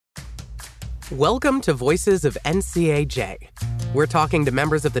Welcome to Voices of NCAJ. We're talking to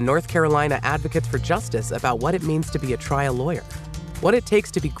members of the North Carolina Advocates for Justice about what it means to be a trial lawyer, what it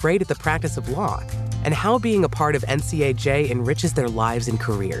takes to be great at the practice of law, and how being a part of NCAJ enriches their lives and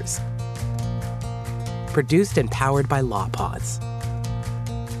careers. Produced and powered by LawPods.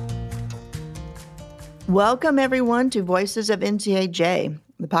 Welcome, everyone, to Voices of NCAJ,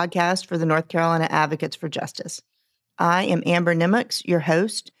 the podcast for the North Carolina Advocates for Justice. I am Amber Nimmux, your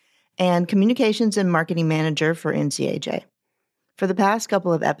host and Communications and Marketing Manager for NCAJ. For the past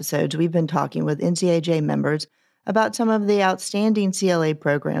couple of episodes, we've been talking with NCAJ members about some of the outstanding CLE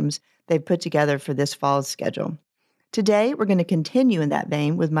programs they've put together for this fall's schedule. Today, we're going to continue in that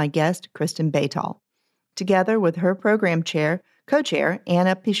vein with my guest, Kristen Baytall. Together with her program co-chair,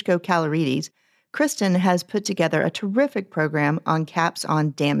 Anna Pishko-Kalarides, Kristen has put together a terrific program on caps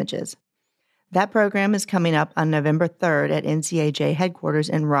on damages. That program is coming up on November 3rd at NCAJ headquarters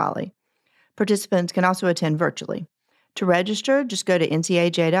in Raleigh. Participants can also attend virtually. To register, just go to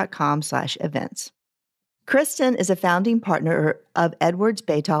ncaj.com/events. Kristen is a founding partner of Edwards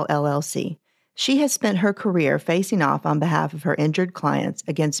Baytall LLC. She has spent her career facing off on behalf of her injured clients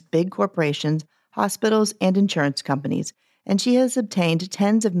against big corporations, hospitals, and insurance companies, and she has obtained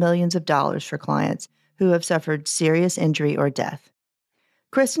tens of millions of dollars for clients who have suffered serious injury or death.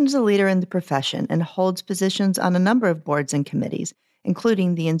 Kristen is a leader in the profession and holds positions on a number of boards and committees,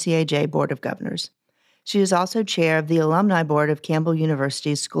 including the NCAJ Board of Governors. She is also chair of the Alumni Board of Campbell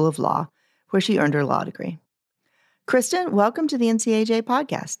University's School of Law, where she earned her law degree. Kristen, welcome to the NCAJ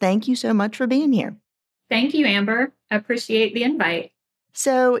podcast. Thank you so much for being here. Thank you, Amber. I appreciate the invite.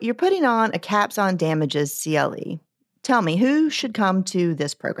 So you're putting on a Caps on Damages CLE. Tell me, who should come to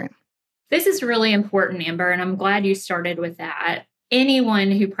this program? This is really important, Amber, and I'm glad you started with that.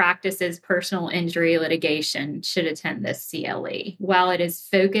 Anyone who practices personal injury litigation should attend this CLE. While it is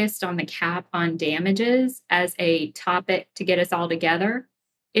focused on the cap on damages as a topic to get us all together,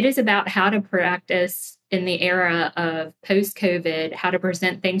 it is about how to practice in the era of post-COVID, how to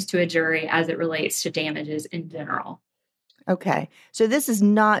present things to a jury as it relates to damages in general. Okay, so this is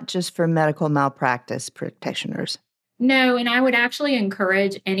not just for medical malpractice practitioners. No, and I would actually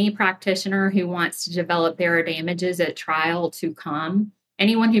encourage any practitioner who wants to develop their damages at trial to come.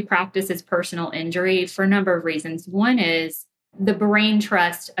 Anyone who practices personal injury for a number of reasons. One is the brain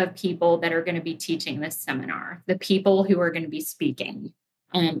trust of people that are going to be teaching this seminar, the people who are going to be speaking.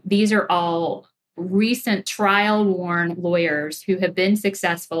 These are all recent trial-worn lawyers who have been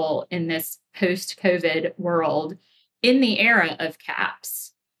successful in this post-COVID world in the era of caps.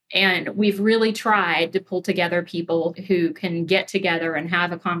 And we've really tried to pull together people who can get together and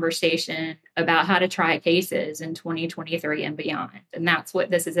have a conversation about how to try cases in 2023 and beyond. And that's what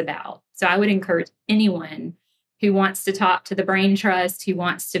this is about. So I would encourage anyone who wants to talk to the brain trust, who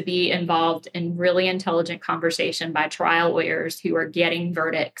wants to be involved in really intelligent conversation by trial lawyers who are getting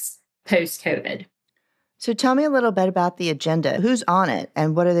verdicts post-COVID. So tell me a little bit about the agenda. Who's on it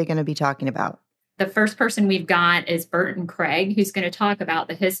and what are they going to be talking about? The first person we've got is Burton Craig, who's going to talk about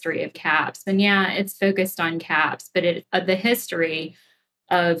the history of caps. And yeah, it's focused on caps, but the history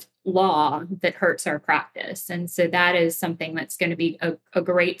of law that hurts our practice. And so that is something that's going to be a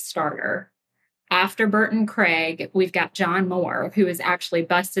great starter. After Burton Craig, we've got John Moore, who has actually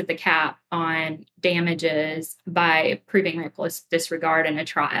busted the cap on damages by proving reckless disregard in a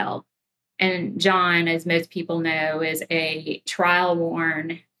trial. And John, as most people know, is a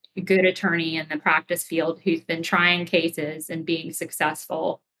trial-worn good attorney in the practice field who's been trying cases and being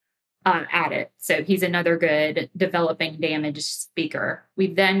successful at it. So he's another good developing damage speaker.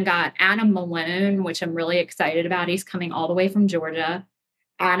 We've then got Adam Malone, which I'm really excited about. He's coming all the way from Georgia.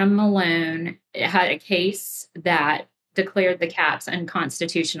 Adam Malone had a case that declared the caps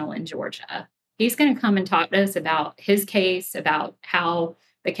unconstitutional in Georgia. He's going to come and talk to us about his case, about how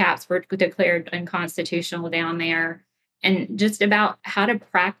the caps were declared unconstitutional down there, and just about how to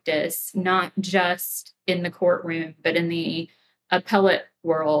practice, not just in the courtroom, but in the appellate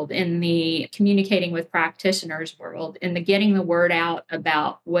world, in the communicating with practitioners world, in the getting the word out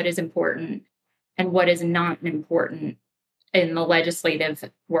about what is important and what is not important in the legislative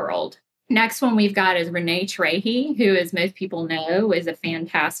world. Next one we've got is Renee Trahey, who, as most people know, is a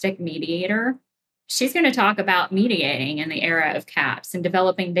fantastic mediator. She's going to talk about mediating in the era of caps and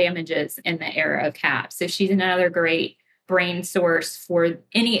developing damages in the era of caps. So she's another great brain source for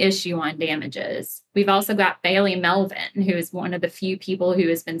any issue on damages. We've also got Bailey Melvin, who is one of the few people who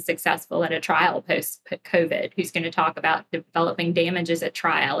has been successful at a trial post-COVID, who's going to talk about developing damages at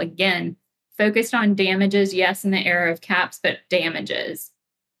trial. Again, focused on damages, yes, in the era of caps, but damages.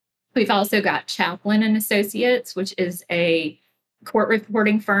 We've also got Chaplin and Associates, which is a court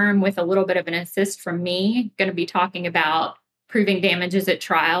reporting firm with a little bit of an assist from me, going to be talking about proving damages at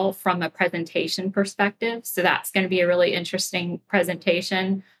trial from a presentation perspective. So that's going to be a really interesting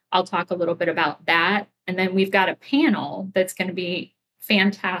presentation. I'll talk a little bit about that. And then we've got a panel that's going to be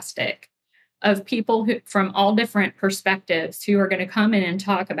fantastic of people who, from all different perspectives, who are going to come in and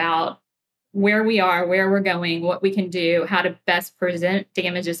talk about where we are, where we're going, what we can do, how to best present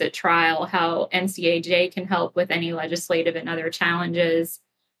damages at trial, how NCAJ can help with any legislative and other challenges,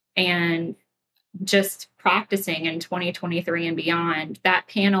 and just practicing in 2023 and beyond. That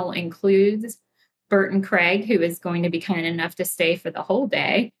panel includes Burton Craig, who is going to be kind enough to stay for the whole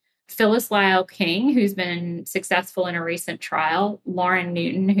day, Phyllis Lyle King, who's been successful in a recent trial, Lauren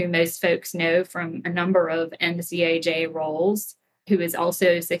Newton, who most folks know from a number of NCAJ roles, who is also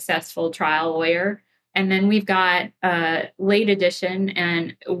a successful trial lawyer. And then we've got a late edition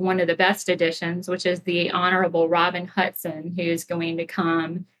and one of the best editions, which is the Honorable Robin Hudson, who's going to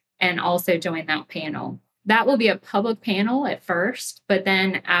come and also join that panel. That will be a public panel at first, but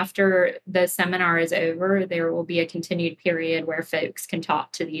then after the seminar is over, there will be a continued period where folks can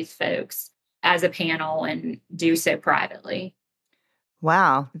talk to these folks as a panel and do so privately.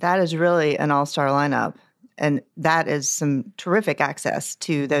 Wow, that is really an all-star lineup. And that is some terrific access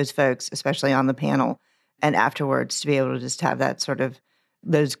to those folks, especially on the panel and afterwards, to be able to just have that sort of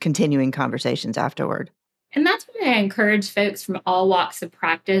those continuing conversations afterward. And that's why I encourage folks from all walks of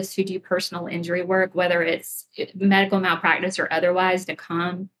practice who do personal injury work, whether it's medical malpractice or otherwise, to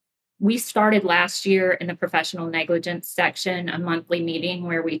come. We started last year in the professional negligence section, a monthly meeting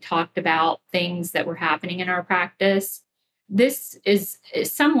where we talked about things that were happening in our practice. This is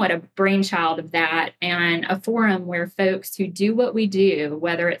somewhat a brainchild of that, and a forum where folks who do what we do,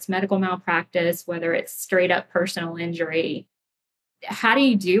 whether it's medical malpractice, whether it's straight up personal injury, how do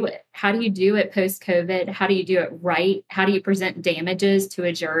you do it? How do you do it post-COVID? How do you do it right? How do you present damages to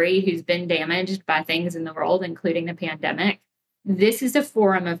a jury who's been damaged by things in the world, including the pandemic? This is a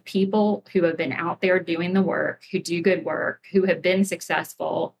forum of people who have been out there doing the work, who do good work, who have been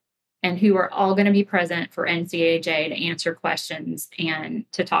successful, and who are all going to be present for NCAJ to answer questions and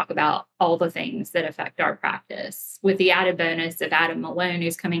to talk about all the things that affect our practice, with the added bonus of Adam Malone,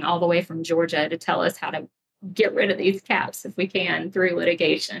 who's coming all the way from Georgia to tell us how to get rid of these caps if we can through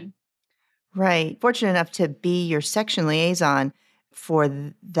litigation. Right. Fortunate enough to be your section liaison for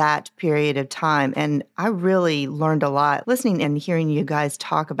that period of time. And I really learned a lot listening and hearing you guys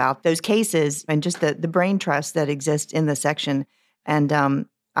talk about those cases and just the brain trust that exists in the section. And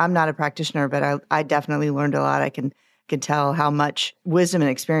I'm not a practitioner, but I definitely learned a lot. I can tell how much wisdom and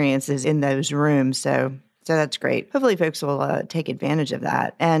experience is in those rooms. So that's great. Hopefully folks will take advantage of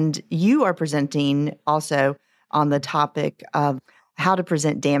that. And you are presenting also on the topic of how to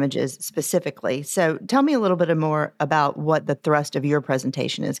present damages specifically. So tell me a little bit more about what the thrust of your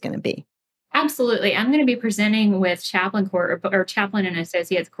presentation is going to be. Absolutely. I'm going to be presenting with Chaplain and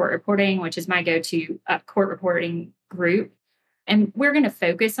Associates Court Reporting, which is my go-to court reporting group. And we're going to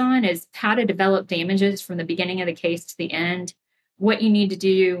focus on is how to develop damages from the beginning of the case to the end, what you need to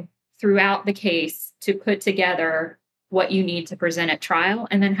do throughout the case to put together what you need to present at trial,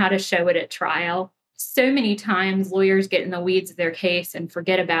 and then how to show it at trial. So many times lawyers get in the weeds of their case and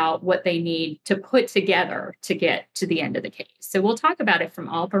forget about what they need to put together to get to the end of the case. So we'll talk about it from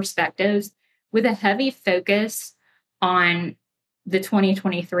all perspectives with a heavy focus on the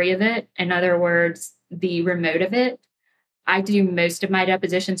 2023 of it. In other words, the remote of it. I do most of my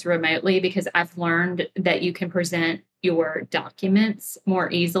depositions remotely because I've learned that you can present your documents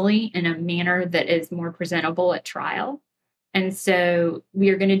more easily in a manner that is more presentable at trial. And so we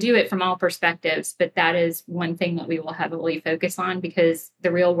are going to do it from all perspectives, but that is one thing that we will heavily focus on, because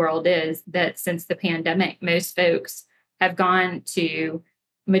the real world is that since the pandemic, most folks have gone to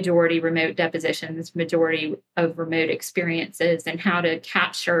majority remote depositions, majority of remote experiences, and how to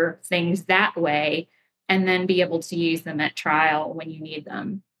capture things that way and then be able to use them at trial when you need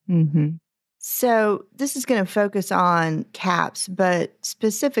them. Mm-hmm. So this is going to focus on CAPS, but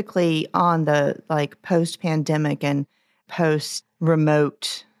specifically on the post-pandemic and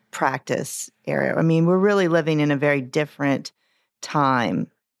post-remote practice area. I mean, we're really living in a very different time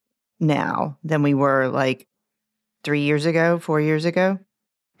now than we were 3 years ago, 4 years ago.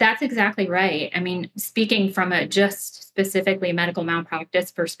 That's exactly right. I mean, speaking from a just specifically medical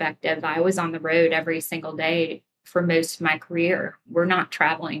malpractice perspective, I was on the road every single day for most of my career. We're not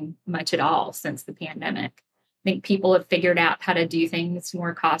traveling much at all since the pandemic. I think people have figured out how to do things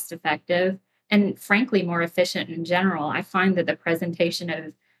more cost effective and frankly, more efficient in general. I find that the presentation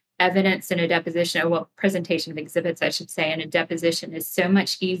of evidence in a deposition, presentation of exhibits, I should say, in a deposition is so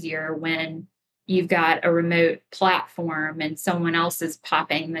much easier when you've got a remote platform and someone else is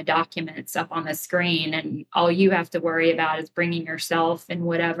popping the documents up on the screen, and all you have to worry about is bringing yourself in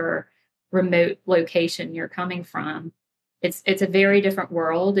whatever remote location you're coming from. It's a very different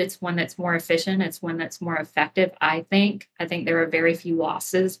world. It's one that's more efficient. It's one that's more effective, I think. I think there are very few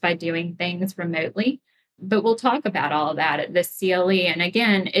losses by doing things remotely. But we'll talk about all of that at this CLE. And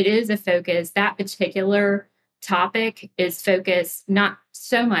again, it is a focus. That particular topic is focused not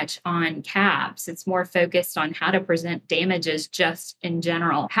so much on caps. It's more focused on how to present damages just in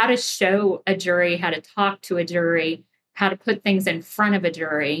general, how to show a jury, how to talk to a jury, how to put things in front of a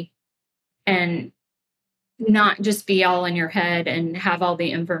jury, and not just be all in your head and have all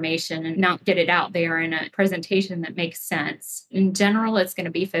the information and not get it out there in a presentation that makes sense. In general, it's going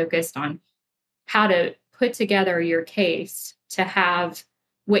to be focused on how to put together your case to have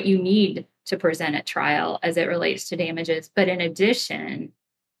what you need to present at trial as it relates to damages. But in addition,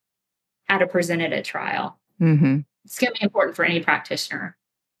 how to present it at trial. Mm-hmm. It's going to be important for any practitioner.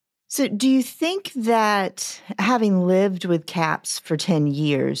 So do you think that having lived with caps for 10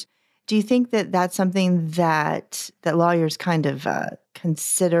 years, do you think that that's something that lawyers kind of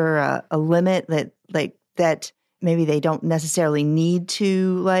consider a limit that maybe they don't necessarily need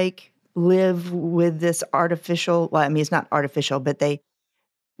to live with this artificial? Well, I mean, it's not artificial, but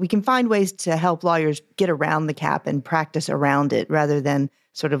we can find ways to help lawyers get around the cap and practice around it rather than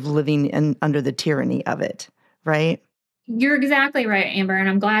sort of living under the tyranny of it, right? You're exactly right, Amber. And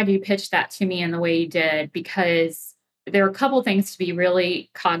I'm glad you pitched that to me in the way you did, because there are a couple of things to be really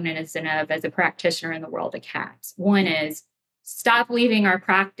cognizant of as a practitioner in the world of caps. One is stop leaving our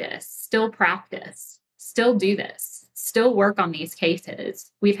practice, still do this, still work on these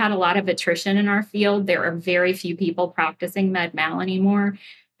cases. We've had a lot of attrition in our field. There are very few people practicing med mal anymore,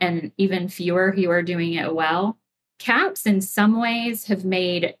 and even fewer who are doing it well. Caps in some ways have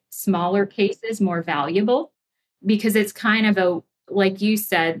made smaller cases more valuable because it's kind of like you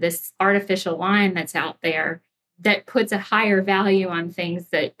said, this artificial line that's out there that puts a higher value on things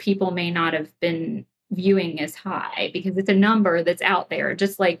that people may not have been viewing as high, because it's a number that's out there.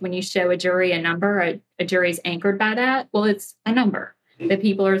 Just like when you show a jury a number, a jury's anchored by that. Well, it's a number that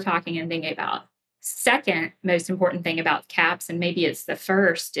people are talking and thinking about. Second most important thing about caps, and maybe it's the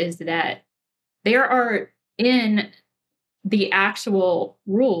first, is that there are in the actual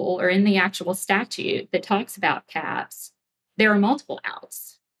rule or in the actual statute that talks about caps, there are multiple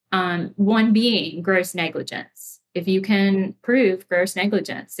outs. One being gross negligence. If you can prove gross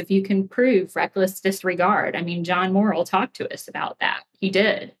negligence, if you can prove reckless disregard, I mean, John Morrill talked to us about that. He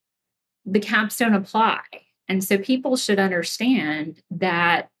did. The caps don't apply. And so people should understand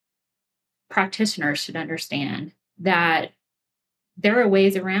that, practitioners should understand that there are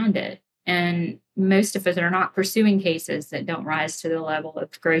ways around it. And most of us are not pursuing cases that don't rise to the level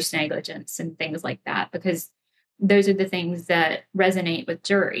of gross negligence and things like that, because those are the things that resonate with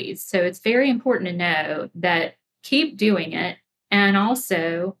juries. So it's very important to know that keep doing it. And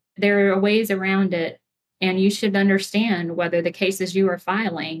also there are ways around it. And you should understand whether the cases you are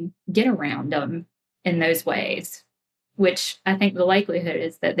filing get around them in those ways, which I think the likelihood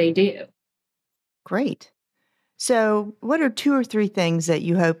is that they do. Great. So what are 2 or 3 things that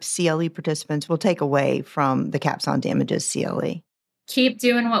you hope CLE participants will take away from the Caps on Damages CLE? Keep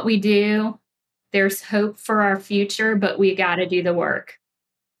doing what we do. There's hope for our future, but we got to do the work.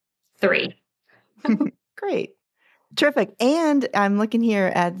 3. Great. Terrific. And I'm looking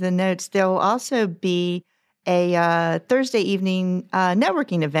here at the notes. There will also be a Thursday evening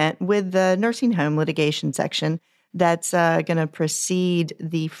networking event with the nursing home litigation section that's going to precede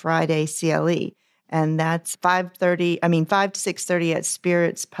the Friday CLE. And that's 5 to 6:30 at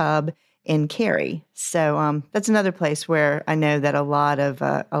Spirits Pub in Cary. So that's another place where I know that a lot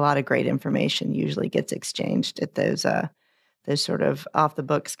of great information usually gets exchanged at those sort of off the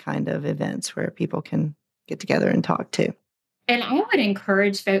books kind of events where people can get together and talk too. And I would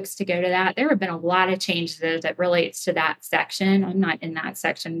encourage folks to go to that. There have been a lot of changes that relates to that section. I'm not in that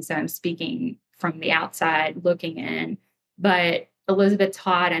section, so I'm speaking from the outside looking in. But Elizabeth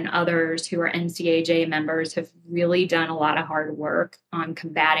Todd and others who are NCAJ members have really done a lot of hard work on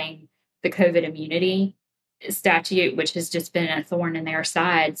combating the COVID immunity statute, which has just been a thorn in their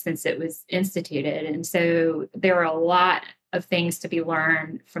side since it was instituted. And so there are a lot of things to be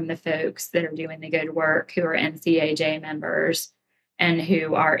learned from the folks that are doing the good work, who are NCAJ members and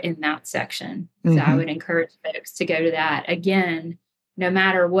who are in that section. Mm-hmm. So I would encourage folks to go to that. Again, no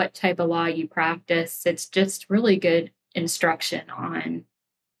matter what type of law you practice, it's just really good instruction on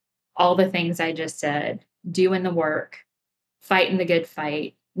all the things I just said: doing the work, fighting the good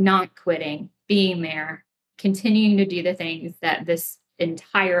fight, not quitting, being there, continuing to do the things that this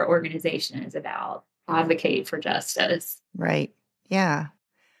entire organization is about. Advocate for justice. Right. Yeah.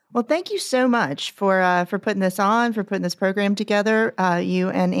 Well, thank you so much for putting this on, for putting this program together, you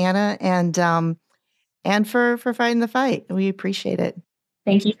and Anna, and for fighting the fight. We appreciate it.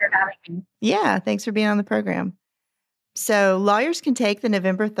 Thank you for having me. Yeah, thanks for being on the program. So lawyers can take the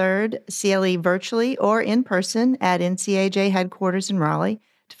November 3rd CLE virtually or in person at NCAJ headquarters in Raleigh.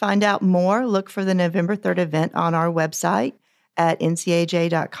 To find out more, look for the November 3rd event on our website at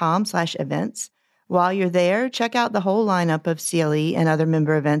ncaj.com/events. While you're there, check out the whole lineup of CLE and other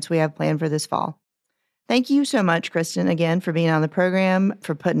member events we have planned for this fall. Thank you so much, Kristen, again, for being on the program,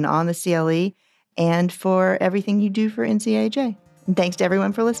 for putting on the CLE, and for everything you do for NCAJ. And thanks to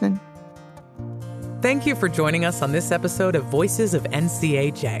everyone for listening. Thank you for joining us on this episode of Voices of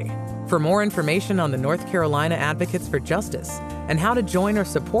NCAJ. For more information on the North Carolina Advocates for Justice and how to join or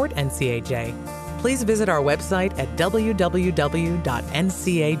support NCAJ, please visit our website at www.ncaj.com.